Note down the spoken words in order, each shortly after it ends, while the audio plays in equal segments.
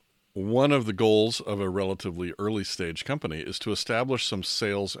One of the goals of a relatively early stage company is to establish some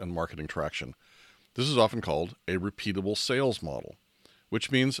sales and marketing traction. This is often called a repeatable sales model,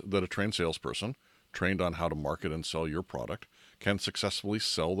 which means that a trained salesperson, trained on how to market and sell your product, can successfully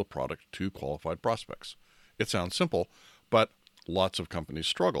sell the product to qualified prospects. It sounds simple, but lots of companies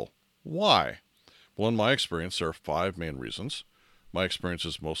struggle. Why? Well, in my experience, there are 5 main reasons. My experience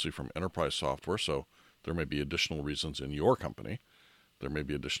is mostly from enterprise software, so there may be additional reasons in your company. There may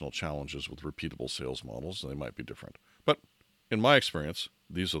be additional challenges with repeatable sales models, and they might be different. But in my experience,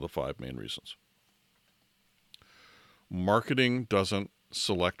 these are the 5 main reasons. Marketing doesn't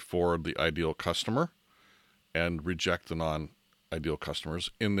select for the ideal customer and reject the non-ideal customers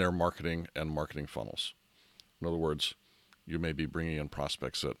in their marketing and marketing funnels. In other words, you may be bringing in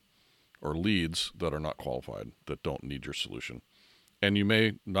prospects or leads that are not qualified, that don't need your solution. And you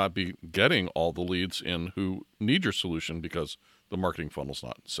may not be getting all the leads in who need your solution because the marketing funnel's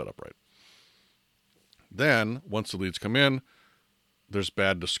not set up right. Then, once the leads come in, there's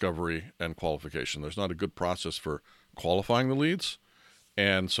bad discovery and qualification. There's not a good process for qualifying the leads,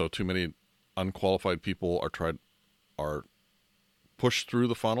 and so too many unqualified people are pushed through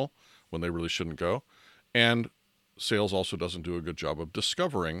the funnel when they really shouldn't go. And sales also doesn't do a good job of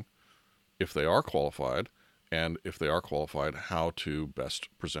discovering if they are qualified, and if they are qualified, how to best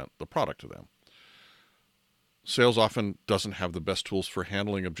present the product to them. Sales often doesn't have the best tools for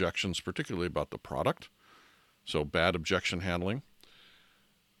handling objections, particularly about the product. So bad objection handling.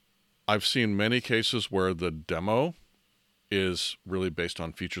 I've seen many cases where the demo is really based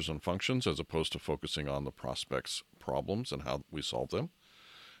on features and functions as opposed to focusing on the prospect's problems and how we solve them.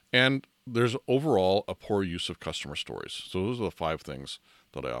 And there's overall a poor use of customer stories. So those are the 5 things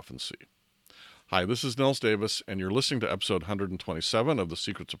that I often see. Hi, this is Nils Davis, and you're listening to episode 127 of the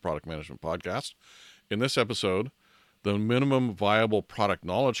Secrets of Product Management podcast. In this episode, the minimum viable product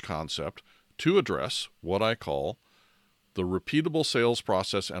knowledge concept to address what I call the repeatable sales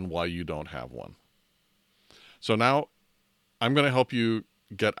process and why you don't have one. So now I'm going to help you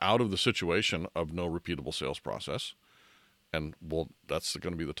get out of the situation of no repeatable sales process. And that's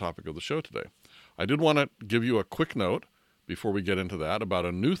going to be the topic of the show today. I did want to give you a quick note before we get into that about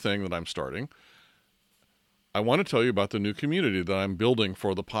a new thing that I'm starting. I want to tell you about the new community that I'm building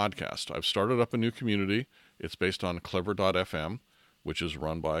for the podcast. I've started up a new community. It's based on clever.fm, which is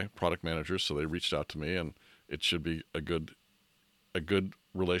run by product managers. So they reached out to me, and it should be a good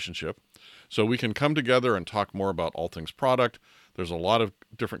relationship. So we can come together and talk more about all things product. There's a lot of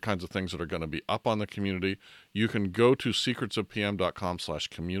different kinds of things that are going to be up on the community. You can go to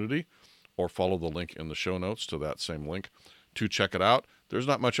secretsofpm.com/community or follow the link in the show notes to that same link to check it out. There's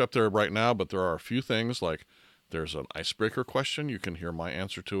not much up there right now, but there are a few things like there's an icebreaker question. You can hear my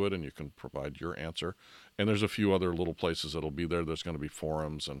answer to it and you can provide your answer. And there's a few other little places that'll be there. There's going to be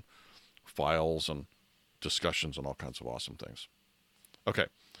forums and files and discussions and all kinds of awesome things. Okay,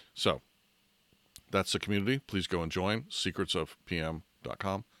 so that's the community. Please go and join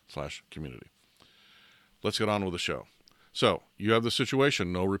secretsofpm.com/community. Let's get on with the show. So you have the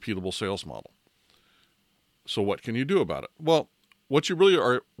situation, no repeatable sales model. So what can you do about it? Well, what you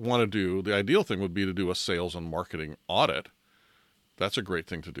really want to do, the ideal thing would be to do a sales and marketing audit. That's a great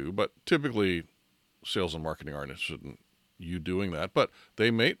thing to do, but typically sales and marketing aren't interested in you doing that, but they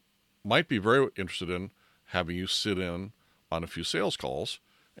might be very interested in having you sit in on a few sales calls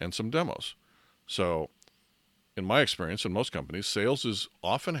and some demos. So in my experience, in most companies, sales is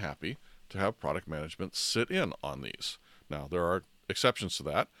often happy to have product management sit in on these. Now, there are exceptions to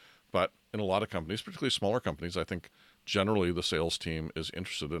that, but in a lot of companies, particularly smaller companies, I think generally the sales team is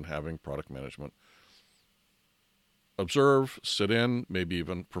interested in having product management observe, sit in, maybe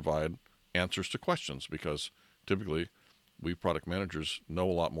even provide answers to questions, because typically we product managers know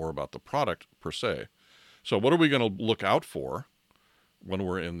a lot more about the product per se. So what are we going to look out for when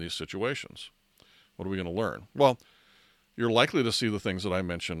we're in these situations? What are we going to learn? Well, you're likely to see the things that I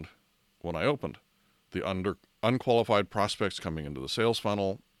mentioned when I opened. The unqualified prospects coming into the sales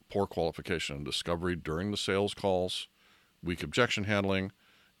funnel, poor qualification and discovery during the sales calls, weak objection handling,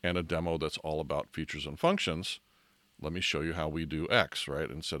 and a demo that's all about features and functions. Let me show you how we do X, right?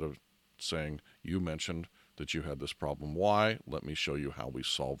 Instead of saying, you mentioned that you had this problem Y, let me show you how we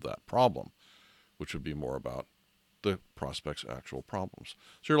solve that problem, which would be more about the prospect's actual problems.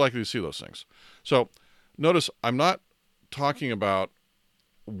 So you're likely to see those things. So notice I'm not talking about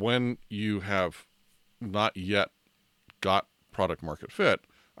when you have not yet got product market fit.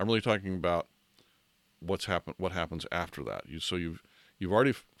 I'm really talking about what happens after that. You've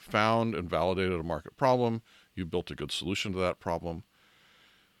already found and validated a market problem. You built a good solution to that problem.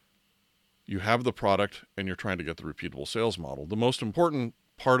 You have the product and you're trying to get the repeatable sales model. The most important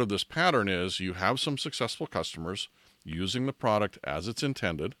part of this pattern is you have some successful customers using the product as it's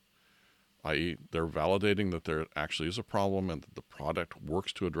intended, i.e. they're validating that there actually is a problem and that the product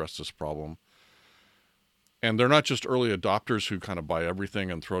works to address this problem. And they're not just early adopters who kind of buy everything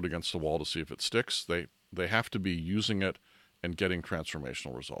and throw it against the wall to see if it sticks. They have to be using it and getting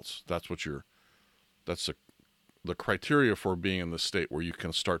transformational results. That's the criteria for being in the state where you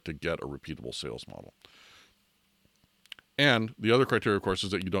can start to get a repeatable sales model. And the other criteria, of course, is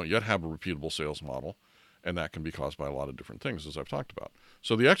that you don't yet have a repeatable sales model, and that can be caused by a lot of different things, as I've talked about.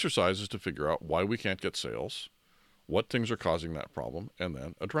 So the exercise is to figure out why we can't get sales, what things are causing that problem, and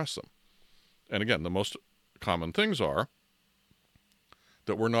then address them. And again, the most common things are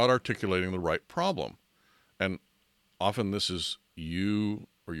that we're not articulating the right problem. And often this is you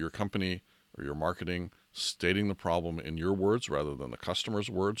or your company or your marketing stating the problem in your words rather than the customer's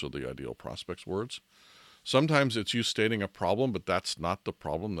words or the ideal prospect's words. Sometimes it's you stating a problem, but that's not the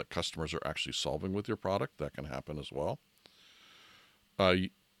problem that customers are actually solving with your product. That can happen as well.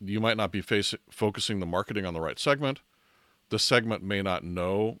 You might not be focusing the marketing on the right segment. The segment may not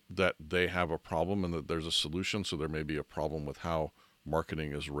know that they have a problem and that there's a solution, so there may be a problem with how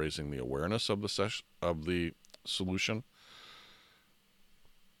marketing is raising the awareness of the solution.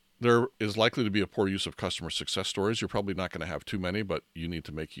 There is likely to be a poor use of customer success stories. You're probably not going to have too many, but you need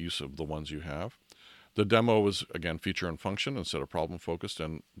to make use of the ones you have. The demo is, again, feature and function instead of problem-focused,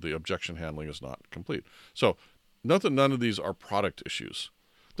 and the objection handling is not complete. So note that none of these are product issues.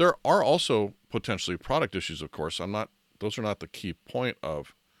 There are also potentially product issues, of course. Those are not the key point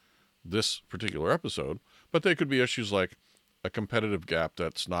of this particular episode, but they could be issues like a competitive gap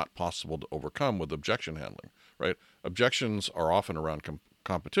that's not possible to overcome with objection handling, right? Objections are often around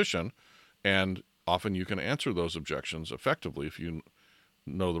competition, and often you can answer those objections effectively if you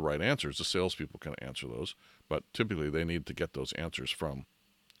know the right answers. The salespeople can answer those, but typically they need to get those answers from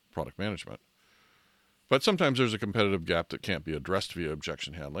product management. But sometimes there's a competitive gap that can't be addressed via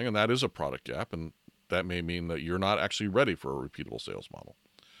objection handling, and that is a product gap, and that may mean that you're not actually ready for a repeatable sales model.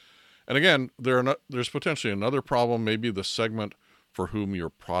 And again, there's potentially another problem. Maybe the segment for whom your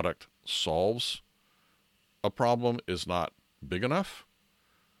product solves a problem is not big enough,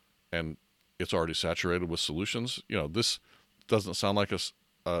 and it's already saturated with solutions. This doesn't sound like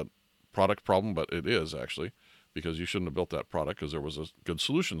a product problem, but it is actually, because you shouldn't have built that product because there was good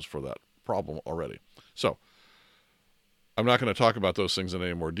solutions for that problem already. So I'm not going to talk about those things in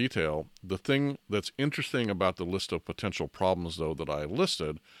any more detail. The thing that's interesting about the list of potential problems, though, that I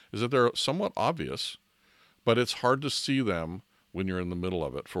listed is that they're somewhat obvious, but it's hard to see them when you're in the middle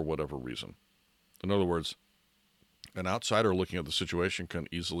of it for whatever reason. In other words, an outsider looking at the situation can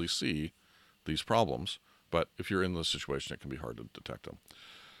easily see these problems, but if you're in the situation, it can be hard to detect them.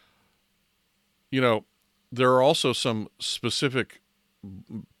 There are also some specific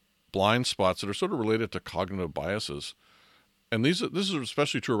blind spots that are sort of related to cognitive biases. And this is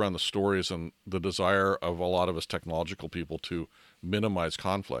especially true around the stories and the desire of a lot of us technological people to minimize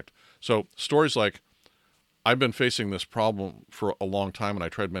conflict. So stories like, I've been facing this problem for a long time and I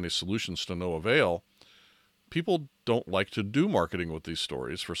tried many solutions to no avail. People don't like to do marketing with these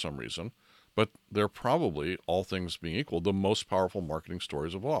stories for some reason, but they're probably, all things being equal, the most powerful marketing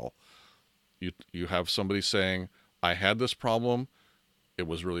stories of all. You have somebody saying, I had this problem, it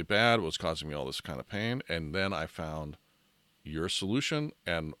was really bad, it was causing me all this kind of pain, and then I found your solution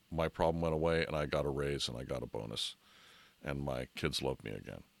and my problem went away and I got a raise and I got a bonus and my kids love me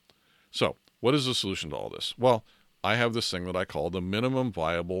again. So what is the solution to all this? Well, I have this thing that I call the minimum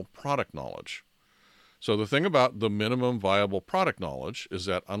viable product knowledge. So the thing about the minimum viable product knowledge is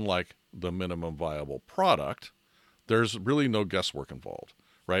that unlike the minimum viable product, there's really no guesswork involved,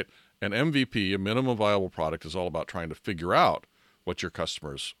 right? An MVP, a minimum viable product, is all about trying to figure out what your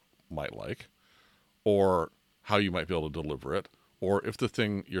customers might like, or how you might be able to deliver it, or if the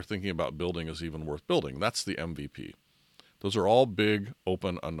thing you're thinking about building is even worth building. That's the MVP. Those are all big,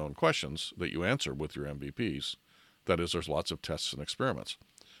 open, unknown questions that you answer with your MVPs. That is, there's lots of tests and experiments.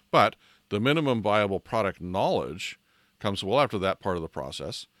 But the minimum viable product knowledge comes well after that part of the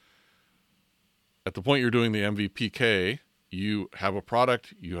process. At the point you're doing the MVPK, you have a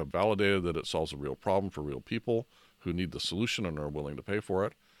product, you have validated that it solves a real problem for real people who need the solution and are willing to pay for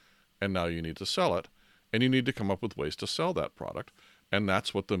it, and now you need to sell it. And you need to come up with ways to sell that product. And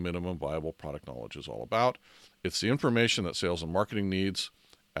that's what the minimum viable product knowledge is all about. It's the information that sales and marketing needs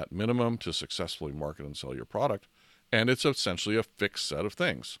at minimum to successfully market and sell your product. And it's essentially a fixed set of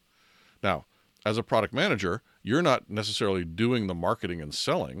things. Now, as a product manager, you're not necessarily doing the marketing and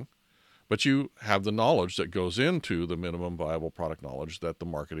selling, but you have the knowledge that goes into the minimum viable product knowledge that the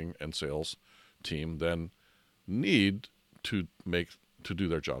marketing and sales team then need to make to do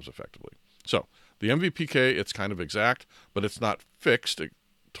their jobs effectively. So the MVPK, it's kind of exact, but it's not fixed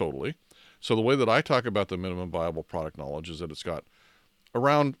totally. So the way that I talk about the minimum viable product knowledge is that it's got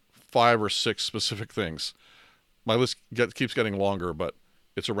around 5 or 6 specific things. My list keeps getting longer, but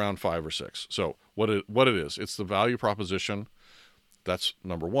it's around 5 or 6. So what it is, it's the value proposition. That's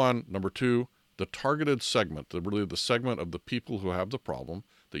number 1. Number 2, the targeted segment, really the segment of the people who have the problem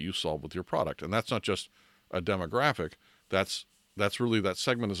that you solve with your product. And that's not just a demographic. That's really, that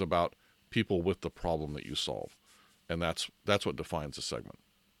segment is about people with the problem that you solve. And that's what defines a segment.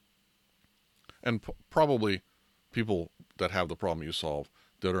 And probably people that have the problem you solve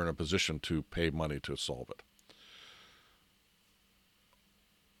that are in a position to pay money to solve it.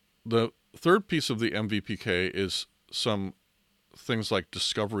 The third piece of the MVPK is some things like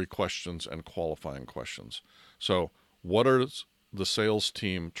discovery questions and qualifying questions. So what are the sales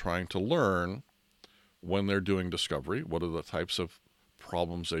team trying to learn when they're doing discovery? What are the types of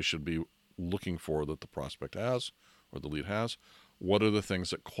problems they should be looking for that the prospect has or the lead has? What are the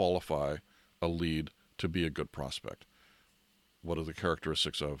things that qualify a lead to be a good prospect? What are the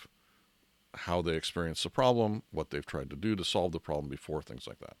characteristics of how they experience the problem, what they've tried to do to solve the problem before, things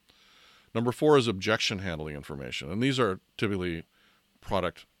like that. Number 4 is objection handling information. And these are typically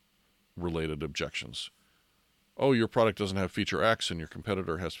product-related objections. Oh, your product doesn't have feature X and your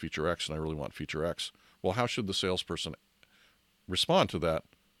competitor has feature X and I really want feature X. Well, how should the salesperson respond to that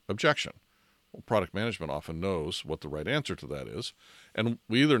objection? Well, product management often knows what the right answer to that is. And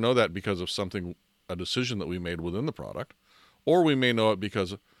we either know that because of a decision that we made within the product, or we may know it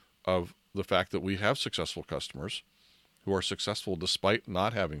because of the fact that we have successful customers who are successful despite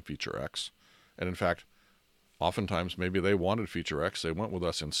not having feature X. And in fact, oftentimes maybe they wanted feature X, they went with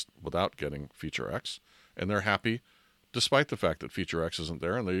us without getting feature X, and they're happy despite the fact that feature X isn't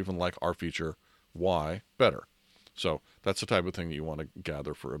there, and they even like our feature Y better. So that's the type of thing that you want to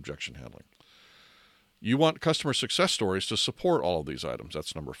gather for objection handling. You want customer success stories to support all of these items.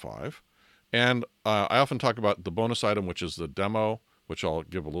 That's number 5. And I often talk about the bonus item, which is the demo, which I'll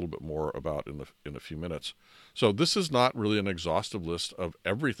give a little bit more about in a few minutes. So this is not really an exhaustive list of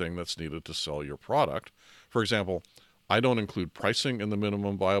everything that's needed to sell your product. For example, I don't include pricing in the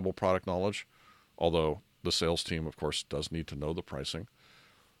minimum viable product knowledge, although the sales team, of course, does need to know the pricing.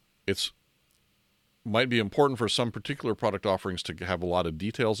 It's might be important for some particular product offerings to have a lot of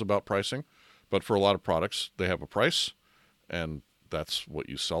details about pricing, but for a lot of products, they have a price, and that's what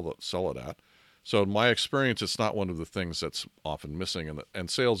you sell it at. So in my experience, it's not one of the things that's often missing,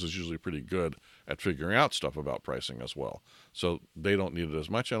 and sales is usually pretty good at figuring out stuff about pricing as well. So they don't need it as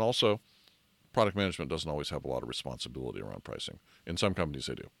much, and also product management doesn't always have a lot of responsibility around pricing. In some companies,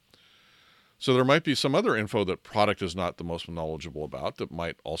 they do. So there might be some other info that product is not the most knowledgeable about that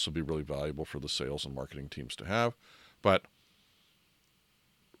might also be really valuable for the sales and marketing teams to have. But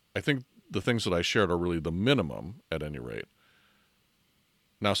I think the things that I shared are really the minimum at any rate.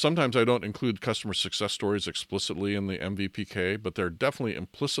 Now, sometimes I don't include customer success stories explicitly in the MVPK, but they're definitely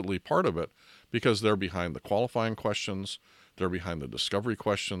implicitly part of it because they're behind the qualifying questions, they're behind the discovery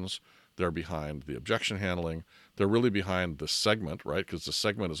questions, they're behind the objection handling, they're really behind the segment, right? Because the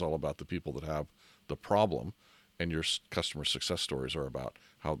segment is all about the people that have the problem, and your customer success stories are about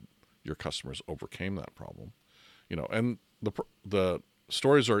how your customers overcame that problem. And the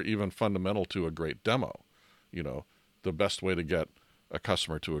stories are even fundamental to a great demo. The best way to get a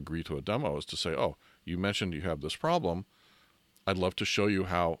customer to agree to a demo is to say, oh, you mentioned you have this problem. I'd love to show you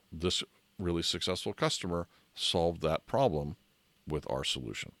how this really successful customer solved that problem with our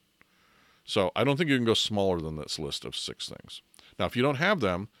solution. So I don't think you can go smaller than this list of 6 things. Now, if you don't have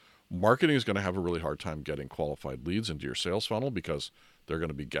them, marketing is going to have a really hard time getting qualified leads into your sales funnel because they're going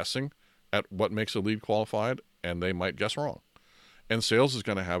to be guessing at what makes a lead qualified, and they might guess wrong. And sales is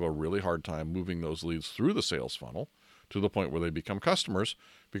going to have a really hard time moving those leads through the sales funnel to the point where they become customers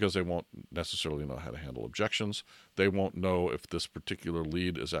because they won't necessarily know how to handle objections. They won't know if this particular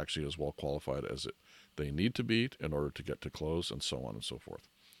lead is actually as well qualified as they need to be in order to get to close, and so on and so forth.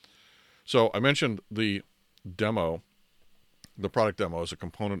 So I mentioned the demo, the product demo is a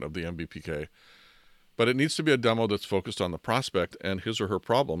component of the MVPK, but it needs to be a demo that's focused on the prospect and his or her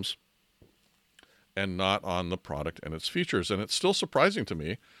problems and not on the product and its features. And it's still surprising to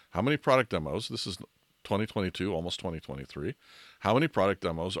me how many product demos, this is 2022, almost 2023, how many product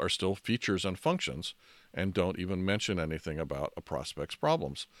demos are still features and functions and don't even mention anything about a prospect's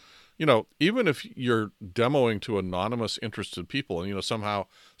problems. Even if you're demoing to anonymous interested people, and somehow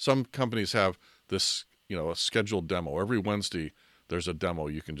some companies have this, a scheduled demo. Every Wednesday there's a demo.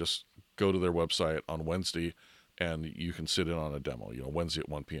 You can just go to their website on Wednesday and you can sit in on a demo, Wednesday at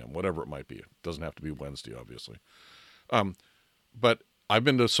 1 p.m., whatever it might be. It doesn't have to be Wednesday, obviously. But I've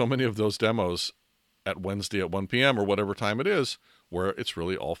been to so many of those demos at Wednesday at 1 p.m. or whatever time it is, where it's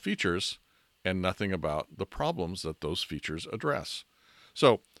really all features and nothing about the problems that those features address.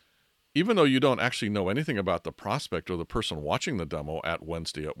 So even though you don't actually know anything about the prospect or the person watching the demo at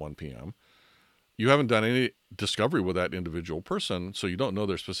Wednesday at 1 p.m., you haven't done any discovery with that individual person, so you don't know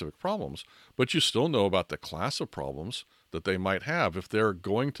their specific problems, but you still know about the class of problems that they might have if they're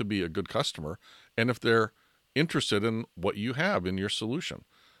going to be a good customer and if they're interested in what you have in your solution.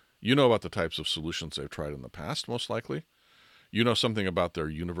 You know about the types of solutions they've tried in the past, most likely. You know something about their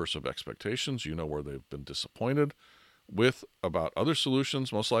universe of expectations. You know where they've been disappointed with about other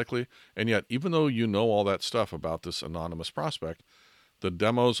solutions, most likely. And yet, even though you know all that stuff about this anonymous prospect, the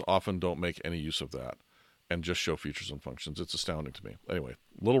demos often don't make any use of that and just show features and functions. It's astounding to me. Anyway,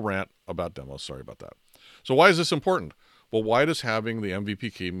 little rant about demos. Sorry about that. So why is this important? Well, why does having the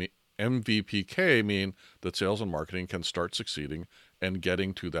MVPK mean that sales and marketing can start succeeding and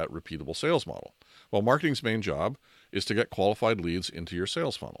getting to that repeatable sales model? Well, marketing's main job is to get qualified leads into your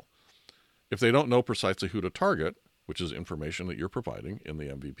sales funnel. If they don't know precisely who to target, which is information that you're providing in the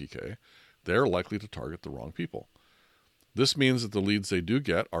MVPK, they're likely to target the wrong people. This means that the leads they do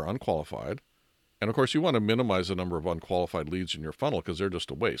get are unqualified. And of course, you want to minimize the number of unqualified leads in your funnel because they're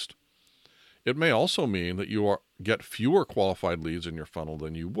just a waste. It may also mean that you get fewer qualified leads in your funnel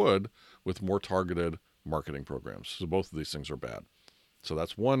than you would with more targeted marketing programs. So both of these things are bad. So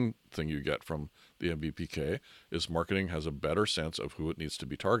that's one thing you get from the MVPK is marketing has a better sense of who it needs to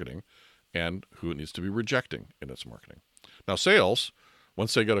be targeting and who it needs to be rejecting in its marketing. Now, sales,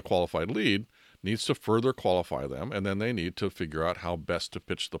 once they get a qualified lead, needs to further qualify them, and then they need to figure out how best to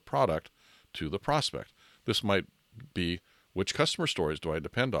pitch the product to the prospect. This might be, which customer stories do I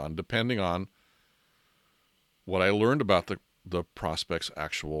depend on, depending on what I learned about the prospect's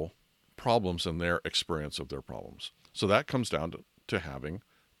actual problems and their experience of their problems. So that comes down to having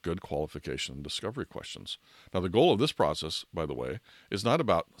good qualification and discovery questions. Now, the goal of this process, by the way, is not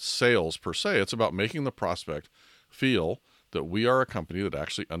about sales per se. It's about making the prospect feel that we are a company that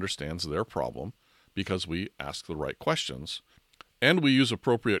actually understands their problem because we ask the right questions. And we use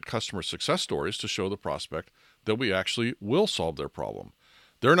appropriate customer success stories to show the prospect that we actually will solve their problem.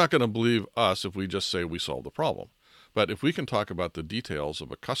 They're not going to believe us if we just say we solved the problem. But if we can talk about the details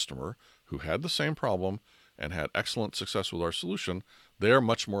of a customer who had the same problem and had excellent success with our solution, they are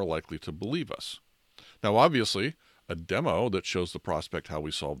much more likely to believe us. Now, obviously, a demo that shows the prospect how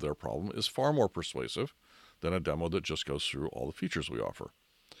we solve their problem is far more persuasive than a demo that just goes through all the features we offer.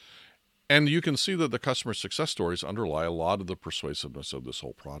 And you can see that the customer success stories underlie a lot of the persuasiveness of this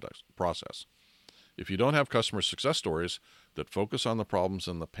whole process. If you don't have customer success stories that focus on the problems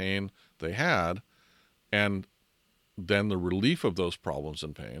and the pain they had, and then the relief of those problems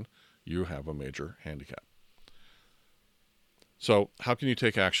and pain, you have a major handicap. So how can you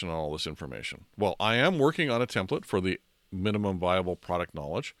take action on all this information? Well, I am working on a template for the minimum viable product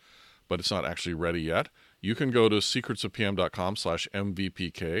knowledge, but it's not actually ready yet. You can go to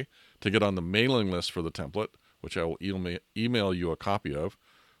secretsofpm.com/MVPK to get on the mailing list for the template, which I will email you a copy of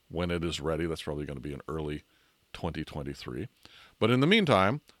when it is ready. That's probably going to be in early 2023. But in the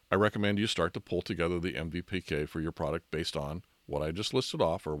meantime, I recommend you start to pull together the MVPK for your product based on what I just listed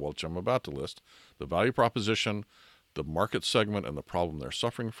off, or what I'm about to list: the value proposition, the market segment, and the problem they're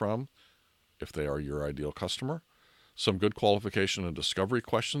suffering from, if they are your ideal customer, some good qualification and discovery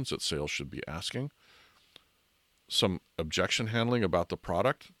questions that sales should be asking, some objection handling about the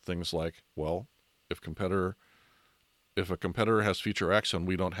product, things like, well, if a competitor has feature X and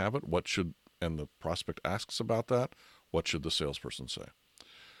we don't have it, and the prospect asks about that, what should the salesperson say?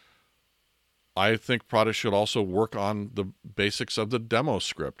 I think products should also work on the basics of the demo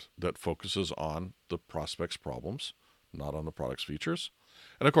script that focuses on the prospect's problems, not on the product's features.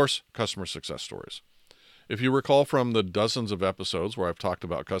 And of course, customer success stories. If you recall from the dozens of episodes where I've talked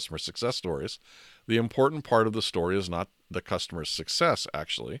about customer success stories, the important part of the story is not the customer's success,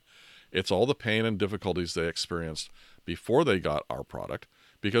 actually. It's all the pain and difficulties they experienced before they got our product,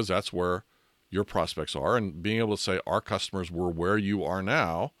 because that's where your prospects are. And being able to say our customers were where you are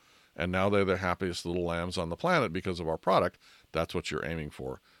now, and now they're the happiest little lambs on the planet because of our product, that's what you're aiming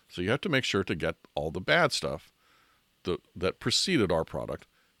for. So you have to make sure to get all the bad stuff that preceded our product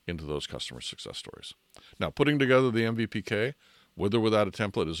into those customer success stories. Now, putting together the MVPK, with or without a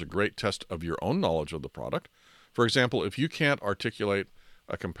template, is a great test of your own knowledge of the product. For example, if you can't articulate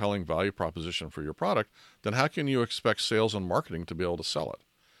a compelling value proposition for your product, then how can you expect sales and marketing to be able to sell it?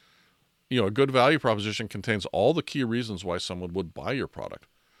 A good value proposition contains all the key reasons why someone would buy your product.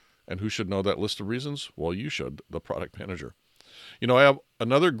 And who should know that list of reasons? Well, you should, the product manager. I have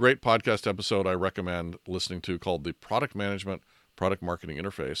another great podcast episode I recommend listening to called the Product Management product marketing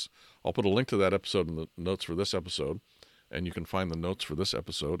interface. I'll put a link to that episode in the notes for this episode, and you can find the notes for this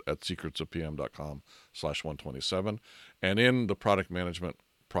episode at secretsofpm.com/127. And in the product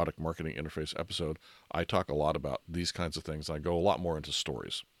marketing interface episode, I talk a lot about these kinds of things. I go a lot more into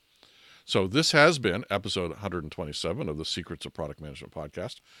stories. So this has been episode 127 of the Secrets of Product Management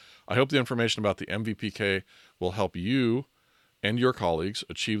podcast. I hope the information about the MVPK will help you and your colleagues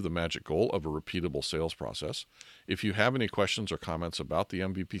achieve the magic goal of a repeatable sales process. If you have any questions or comments about the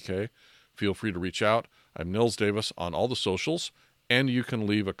MVPK, feel free to reach out. I'm Nils Davis on all the socials, and you can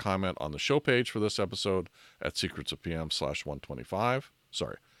leave a comment on the show page for this episode at secretsofpm/125.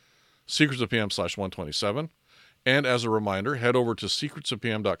 secretsofpm/127. And as a reminder, head over to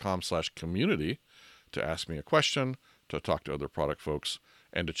secretsofpm.com/community to ask me a question, to talk to other product folks,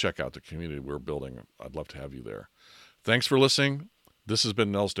 and to check out the community we're building. I'd love to have you there. Thanks for listening. This has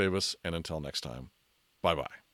been Nils Davis, and until next time, bye-bye.